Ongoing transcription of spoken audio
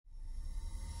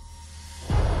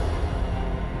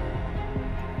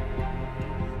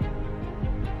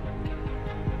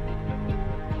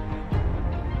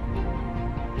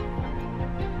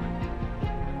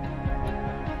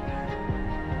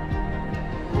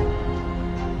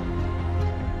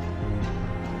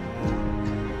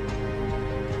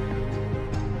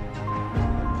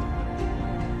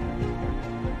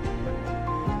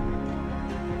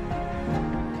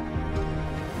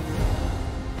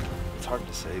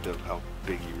say of how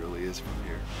big he really is from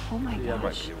here. Oh my gosh. You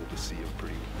might be able to see him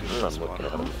pretty good. I'm looking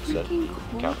at him.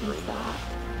 How freaking cool is that?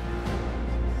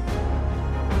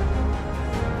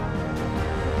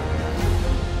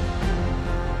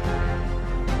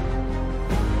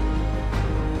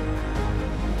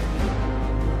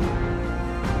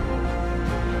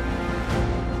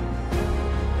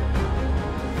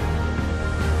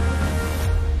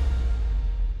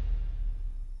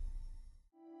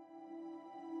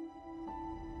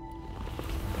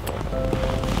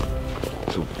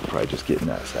 So probably just get in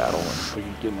that saddle and We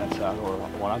can get in that saddle, or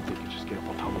what I'm thinking, just get up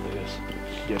on top of this,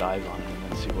 get eyes on it, and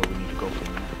then see where we need to go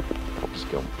from there.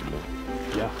 just go from there.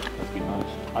 Yeah, that'd be nice.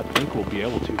 I think we'll be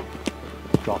able to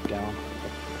drop down.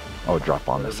 I would drop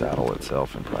on the saddle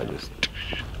itself and probably just.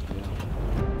 Yeah.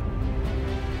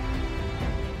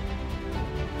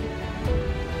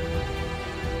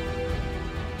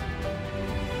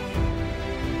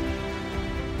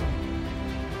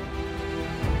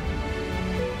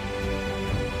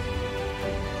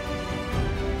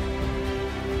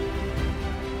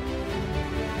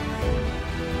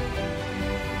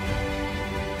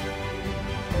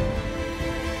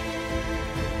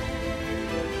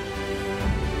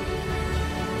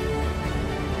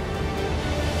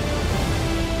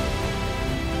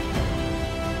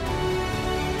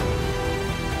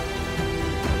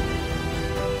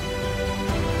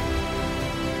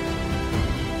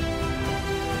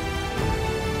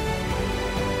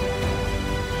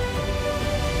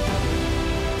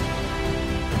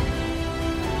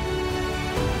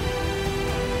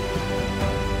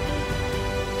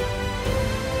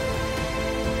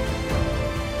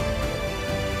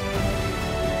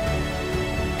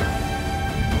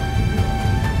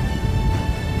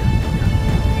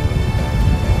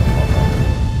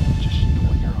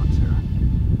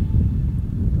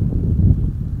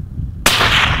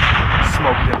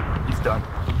 Smoked him. He's done.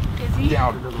 Is he?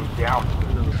 Down. Down.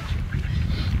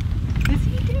 Is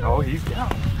he down? Oh, he's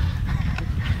down.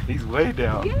 He's way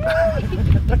down.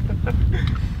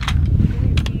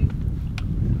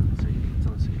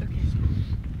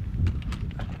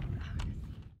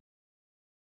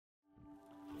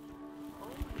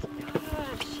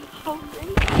 How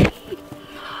crazy.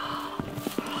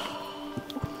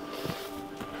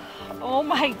 Oh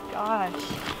my gosh.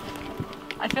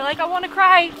 I feel like I want to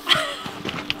cry.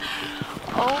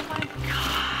 Oh my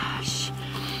gosh.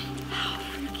 How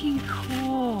freaking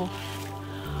cool.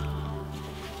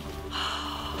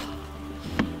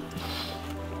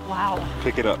 Wow.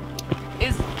 Pick it up.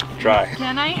 Try.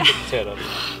 Can I? Head up.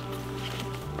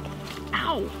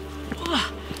 Ow.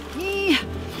 Ugh. Eee.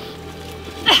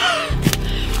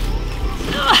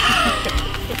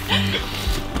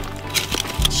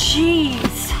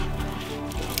 Jeez.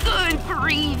 Good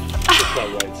grief.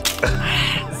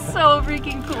 So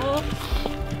freaking cool.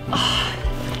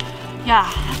 Yeah,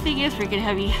 that thing is freaking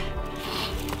heavy.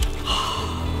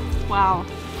 Wow.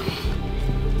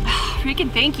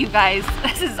 Freaking thank you guys.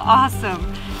 This is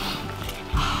awesome.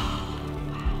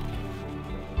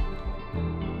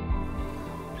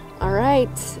 All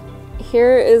right,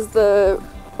 here is the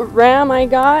ram I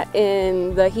got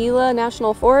in the Gila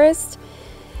National Forest,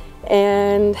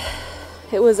 and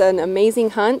it was an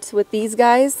amazing hunt with these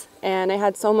guys, and I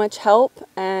had so much help.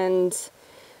 And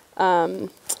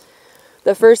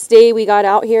the first day we got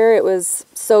out here, it was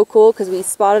so cool because we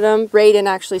spotted them. Braden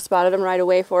actually spotted them right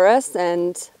away for us,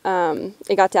 and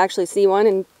I got to actually see one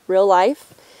in real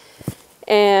life,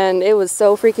 and it was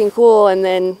so freaking cool. And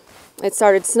then it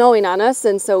started snowing on us,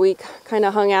 and so we kind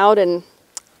of hung out and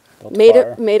made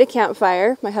a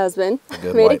campfire. My husband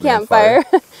made a campfire.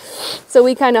 So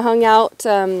we kind of hung out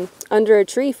under a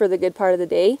tree for the good part of the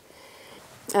day.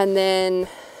 And then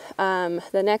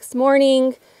the next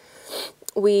morning,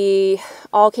 we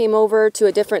all came over to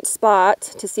a different spot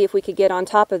to see if we could get on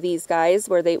top of these guys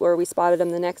where we spotted them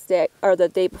the next day or the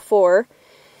day before.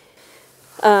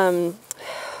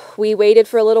 We waited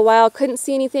for a little while, couldn't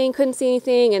see anything,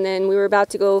 and then we were about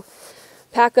to go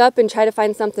pack up and try to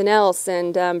find something else,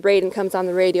 and Braden comes on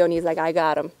the radio and he's like, I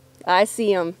got him. I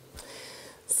see him.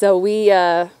 So we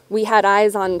had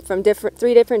eyes on from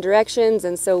three different directions,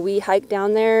 and so we hiked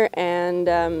down there,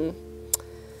 and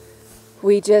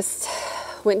we just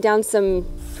went down some,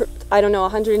 I don't know,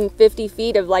 150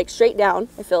 feet of like straight down,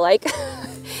 I feel like.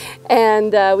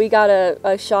 And we got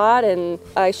a shot, and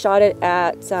I shot it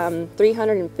at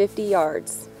 350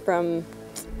 yards from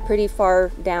pretty far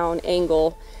down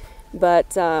angle,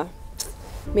 but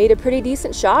made a pretty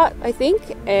decent shot, I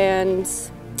think, and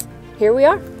here we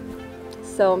are.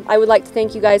 So I would like to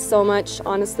thank you guys so much.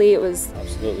 Honestly, it was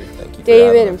Absolutely. Thank you for David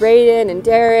having and us. Braden and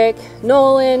Derek,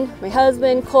 Nolan, my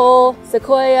husband, Cole,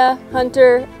 Sequoia,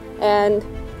 Hunter, and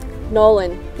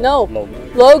Nolan. No,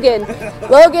 Logan.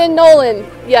 Logan, Nolan.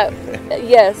 Yep.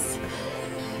 Yes.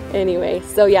 Anyway,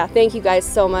 so yeah, thank you guys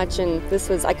so much. And this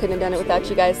was, I couldn't have done it without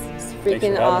you guys. It's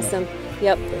freaking awesome.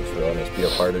 Yep. Thanks for letting us be a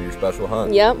part of your special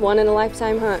hunt. Yep. One in a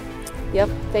lifetime hunt. Yep.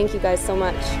 Thank you guys so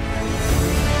much.